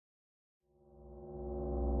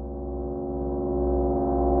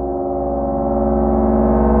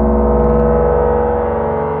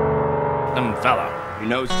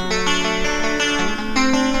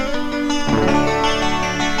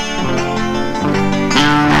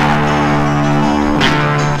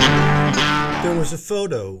There's a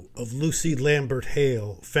photo of Lucy Lambert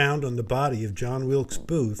Hale found on the body of John Wilkes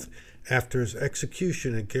Booth after his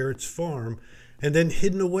execution at Garrett's Farm and then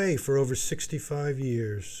hidden away for over 65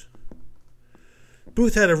 years.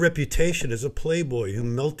 Booth had a reputation as a playboy who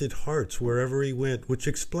melted hearts wherever he went, which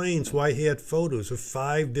explains why he had photos of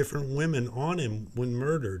 5 different women on him when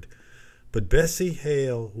murdered. But Bessie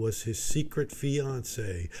Hale was his secret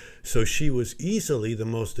fiancée, so she was easily the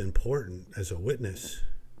most important as a witness.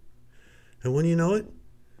 And when you know it,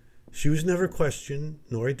 she was never questioned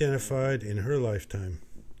nor identified in her lifetime.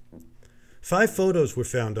 5 photos were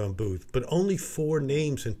found on Booth, but only 4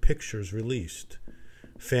 names and pictures released: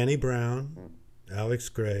 Fanny Brown, Alex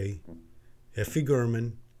Gray, Effie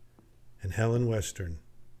Gurman, and Helen Western.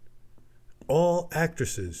 All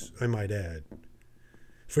actresses, I might add.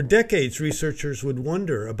 For decades, researchers would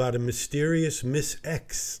wonder about a mysterious Miss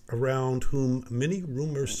X around whom many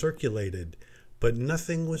rumors circulated, but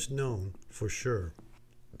nothing was known for sure.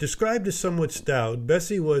 Described as somewhat stout,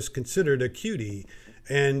 Bessie was considered a cutie,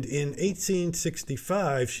 and in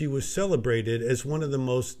 1865 she was celebrated as one of the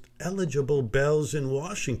most eligible belles in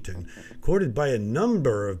Washington, courted by a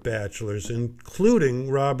number of bachelors, including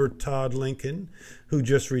Robert Todd Lincoln, who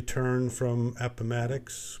just returned from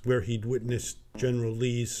Appomattox, where he'd witnessed General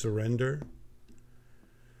Lee's surrender.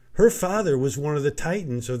 Her father was one of the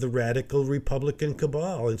titans of the radical Republican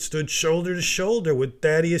cabal and stood shoulder to shoulder with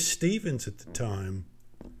Thaddeus Stevens at the time.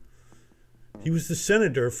 He was the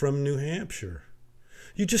senator from New Hampshire.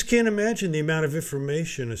 You just can't imagine the amount of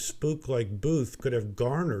information a spook like Booth could have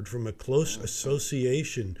garnered from a close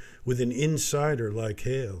association with an insider like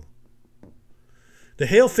Hale. The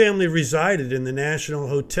Hale family resided in the National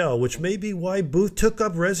Hotel, which may be why Booth took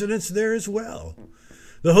up residence there as well.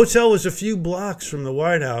 The hotel was a few blocks from the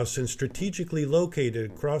White House and strategically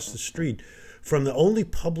located across the street from the only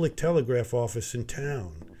public telegraph office in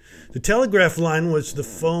town. The telegraph line was the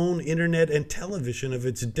phone, internet, and television of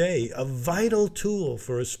its day, a vital tool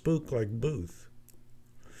for a spook like Booth.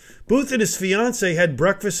 Booth and his fiancée had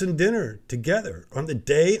breakfast and dinner together on the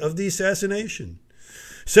day of the assassination.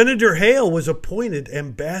 Senator Hale was appointed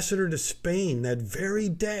ambassador to Spain that very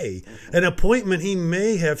day, an appointment he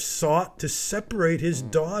may have sought to separate his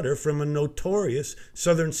daughter from a notorious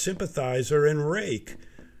Southern sympathizer and rake.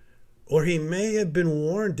 Or he may have been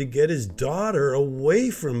warned to get his daughter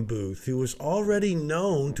away from Booth, who was already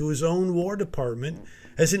known to his own War Department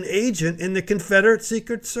as an agent in the Confederate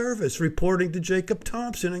Secret Service, reporting to Jacob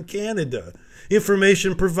Thompson in Canada,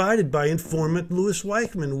 information provided by informant Louis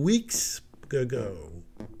Weichman weeks ago.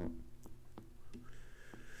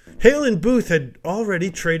 Hale and Booth had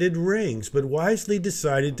already traded rings, but wisely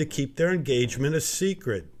decided to keep their engagement a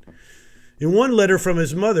secret. In one letter from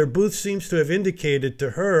his mother, Booth seems to have indicated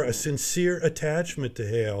to her a sincere attachment to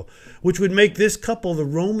Hale, which would make this couple the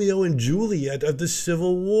Romeo and Juliet of the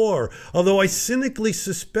Civil War, although I cynically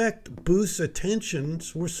suspect Booth's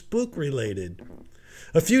attentions were spook-related.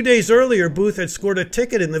 A few days earlier, Booth had scored a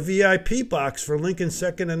ticket in the VIP box for Lincoln's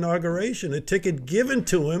second inauguration, a ticket given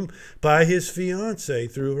to him by his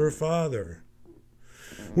fiancée through her father.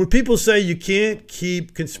 When people say you can't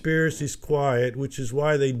keep conspiracies quiet, which is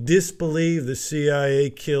why they disbelieve the CIA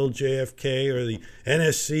killed JFK or the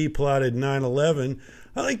NSC plotted 9/11,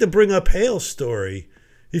 I like to bring up Hale's story.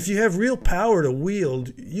 If you have real power to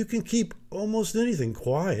wield, you can keep almost anything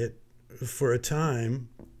quiet for a time.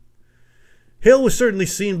 Hale was certainly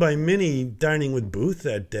seen by many dining with Booth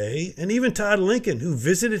that day, and even Todd Lincoln, who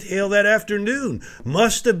visited Hale that afternoon,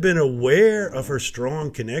 must have been aware of her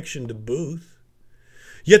strong connection to Booth.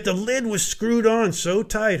 Yet the lid was screwed on so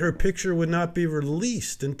tight her picture would not be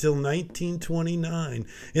released until 1929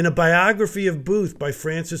 in a biography of Booth by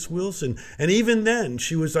Frances Wilson, and even then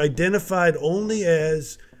she was identified only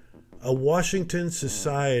as a Washington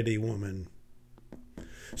society woman.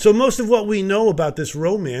 So most of what we know about this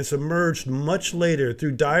romance emerged much later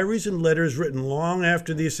through diaries and letters written long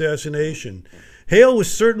after the assassination. Hale was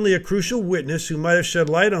certainly a crucial witness who might have shed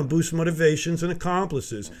light on Booth's motivations and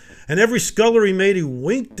accomplices, and every scullery maid who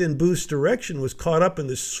winked in Booth's direction was caught up in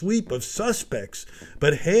the sweep of suspects.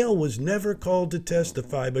 But Hale was never called to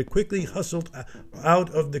testify, but quickly hustled out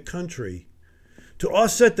of the country. To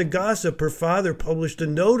offset the gossip, her father published a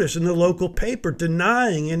notice in the local paper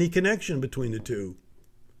denying any connection between the two.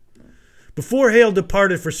 Before Hale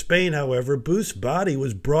departed for Spain, however, Booth's body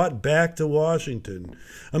was brought back to Washington.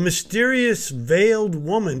 A mysterious veiled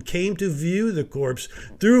woman came to view the corpse,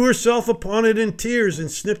 threw herself upon it in tears, and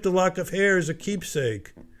snipped a lock of hair as a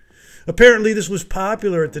keepsake. Apparently this was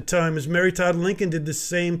popular at the time, as Mary Todd Lincoln did the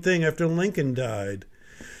same thing after Lincoln died.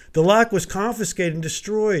 The lock was confiscated and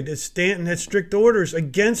destroyed, as Stanton had strict orders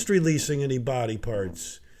against releasing any body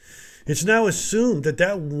parts. It's now assumed that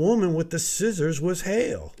that woman with the scissors was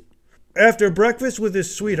Hale. After breakfast with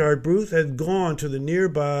his sweetheart, Booth had gone to the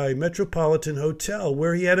nearby Metropolitan Hotel,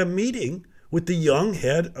 where he had a meeting with the young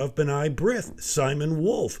head of B'nai B'rith, Simon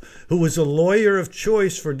Wolfe, who was a lawyer of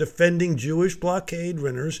choice for defending Jewish blockade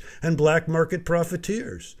runners and black market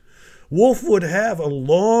profiteers. Wolfe would have a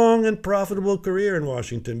long and profitable career in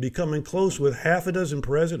Washington, becoming close with half a dozen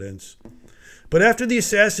presidents. But after the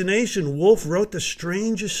assassination, Wolfe wrote the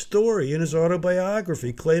strangest story in his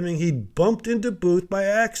autobiography, claiming he'd bumped into Booth by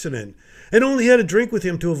accident and only had a drink with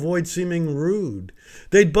him to avoid seeming rude.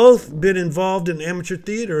 They'd both been involved in amateur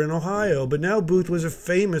theater in Ohio, but now Booth was a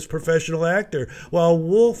famous professional actor, while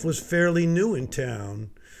Wolfe was fairly new in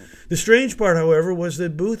town. The strange part, however, was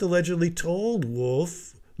that Booth allegedly told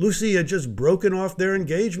Wolfe Lucy had just broken off their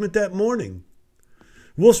engagement that morning.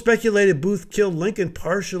 Wolfe speculated Booth killed Lincoln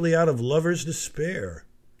partially out of lover's despair.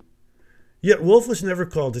 Yet Wolfe was never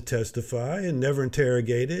called to testify and never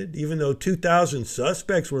interrogated, even though 2,000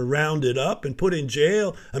 suspects were rounded up and put in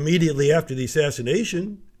jail immediately after the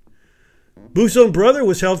assassination. Booth's own brother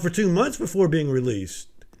was held for 2 months before being released.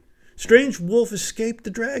 Strange Wolfe escaped the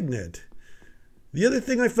dragnet. The other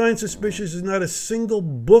thing I find suspicious is not a single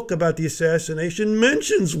book about the assassination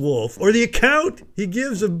mentions Wolfe or the account he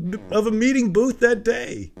gives of a meeting Booth that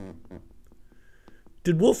day.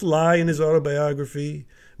 Did Wolfe lie in his autobiography?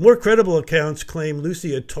 More credible accounts claim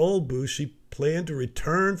Lucy had told Booth she planned to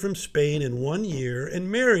return from Spain in 1 year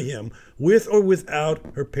and marry him, with or without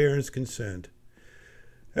her parents' consent.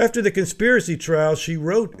 After the conspiracy trial, she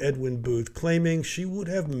wrote Edwin Booth, claiming she would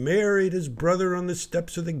have married his brother on the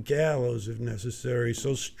steps of the gallows if necessary,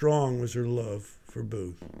 so strong was her love for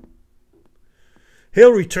Booth.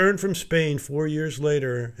 Hale returned from Spain 4 years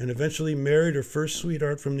later and eventually married her first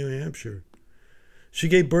sweetheart from New Hampshire. She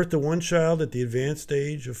gave birth to one child at the advanced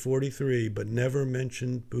age of 43, but never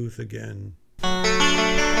mentioned Booth again.